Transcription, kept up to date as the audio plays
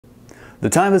The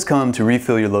time has come to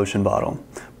refill your lotion bottle.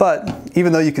 But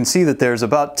even though you can see that there's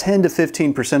about 10 to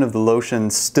 15% of the lotion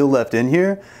still left in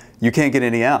here, you can't get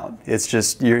any out. It's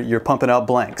just, you're pumping out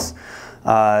blanks.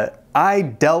 I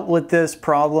dealt with this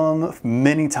problem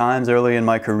many times early in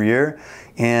my career,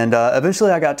 and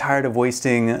eventually I got tired of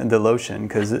wasting the lotion,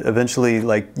 because eventually,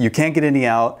 like, you can't get any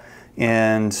out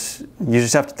and you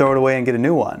just have to throw it away and get a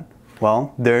new one.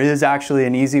 Well, there is actually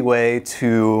an easy way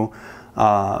to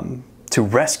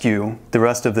rescue the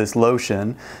rest of this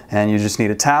lotion, and you just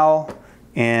need a towel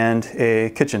and a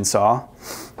kitchen saw.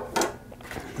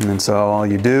 And then so all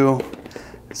you do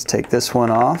is take this one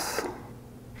off.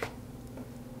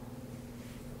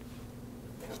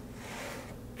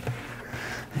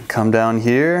 And come down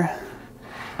here.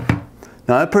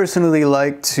 Now I personally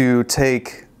like to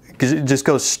just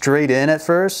go straight in at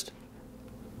first.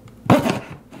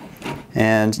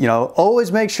 And you know,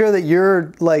 always make sure that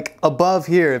you're like above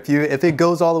here. If it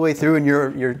goes all the way through and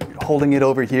you're holding it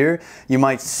over here, you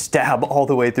might stab all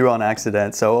the way through on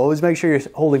accident. So always make sure you're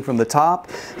holding from the top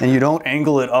and you don't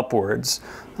angle it upwards.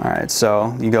 All right,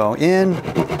 so you go in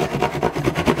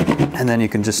and then you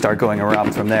can just start going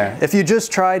around from there. If you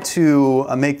just try to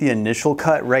make the initial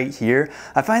cut right here,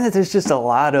 I find that there's just a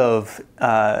lot of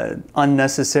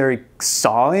unnecessary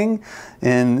sawing,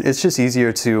 and it's just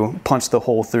easier to punch the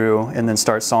hole through and then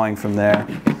start sawing from there.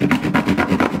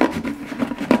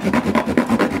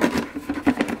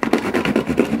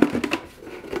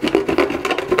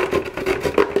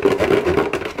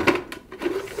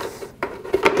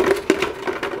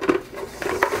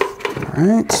 All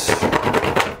right.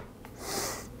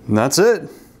 And that's it.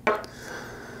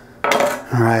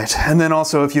 All right, and then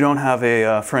also if you don't have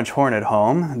a French horn at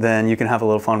home, then you can have a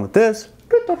little fun with this.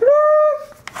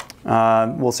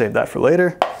 We'll save that for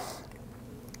later.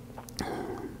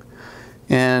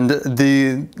 And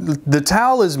the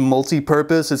towel is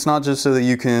multi-purpose. It's not just so that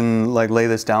you can like lay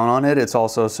this down on it, it's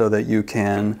also so that you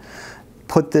can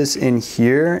put this in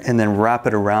here and then wrap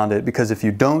it around it, because if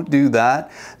you don't do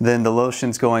that, then the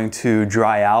lotion's going to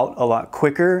dry out a lot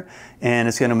quicker, and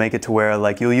it's going to make it to where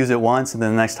like you'll use it once and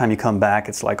then the next time you come back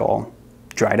it's like all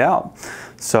dried out.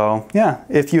 So yeah,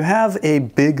 if you have a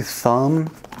big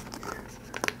thumb,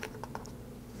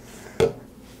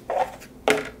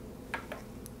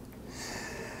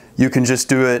 you can just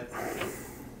do it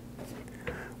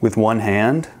with one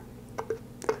hand.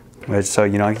 So,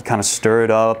 you know, you kind of stir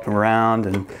it up and around,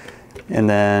 and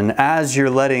then as you're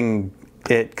letting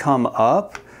it come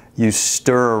up, you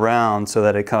stir around so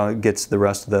that it kind of gets the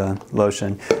rest of the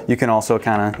lotion. You can also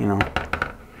kind of, you know,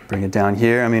 bring it down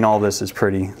here. I mean, all this is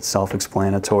pretty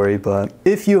self-explanatory, but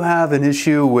if you have an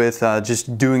issue with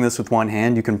just doing this with one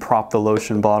hand, you can prop the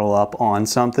lotion bottle up on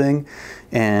something,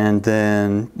 and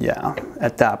then, yeah,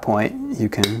 at that point, you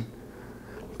can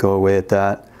go away at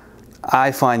that.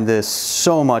 I find this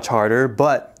so much harder,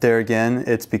 but there again,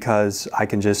 it's because I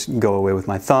can just go away with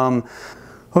my thumb.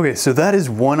 Okay, so that is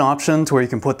one option to where you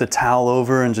can put the towel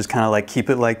over and just kind of like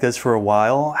keep it like this for a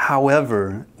while.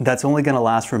 However, that's only gonna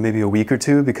last for maybe a week or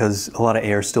two because a lot of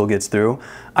air still gets through.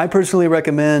 I personally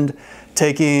recommend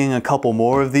taking a couple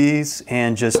more of these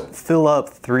and just fill up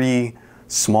 3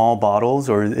 small bottles,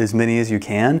 or as many as you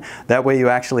can. That way you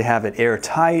actually have it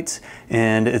airtight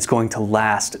and it's going to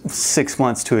last 6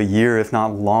 months to a year, if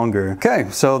not longer. Okay,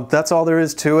 so that's all there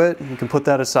is to it. You can put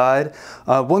that aside.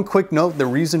 One quick note, the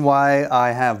reason why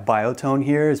I have Biotone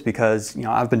here is because, you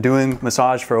know, I've been doing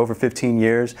massage for over 15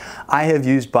 years. I have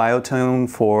used Biotone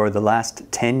for the last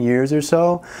 10 years or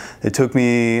so. It took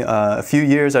me a few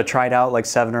years. I tried out like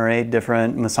 7 or 8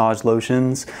 different massage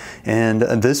lotions, and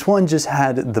this one just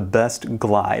had the best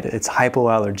glide. It's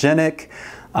hypoallergenic,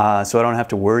 so I don't have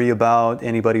to worry about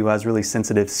anybody who has really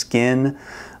sensitive skin.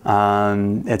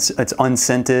 It's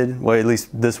unscented, well, at least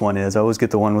this one is. I always get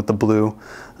the one with the blue.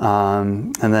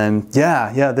 And then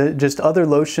just other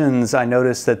lotions, I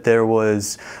noticed that there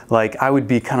was like, I would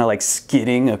be kind of like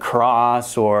skidding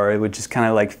across, or it would just kind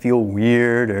of like feel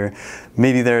weird, or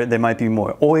maybe they might be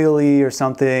more oily or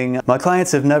something. My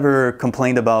clients have never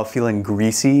complained about feeling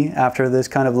greasy after this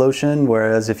kind of lotion,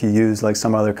 whereas if you use like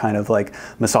some other kind of like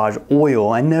massage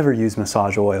oil, I never use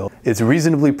massage oil. It's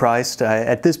reasonably priced.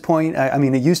 At this point, I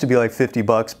mean, it used to be like 50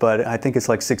 bucks, but I think it's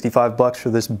like 65 bucks for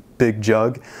this big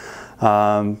jug.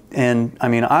 And I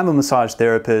mean, I'm a massage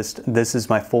therapist. This is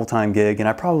my full-time gig, and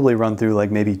I probably run through like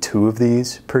maybe 2 of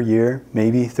these per year,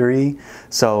 maybe 3.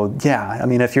 So yeah, I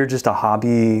mean, if you're just a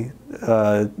hobby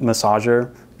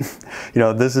massager, you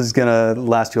know, this is gonna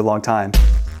last you a long time.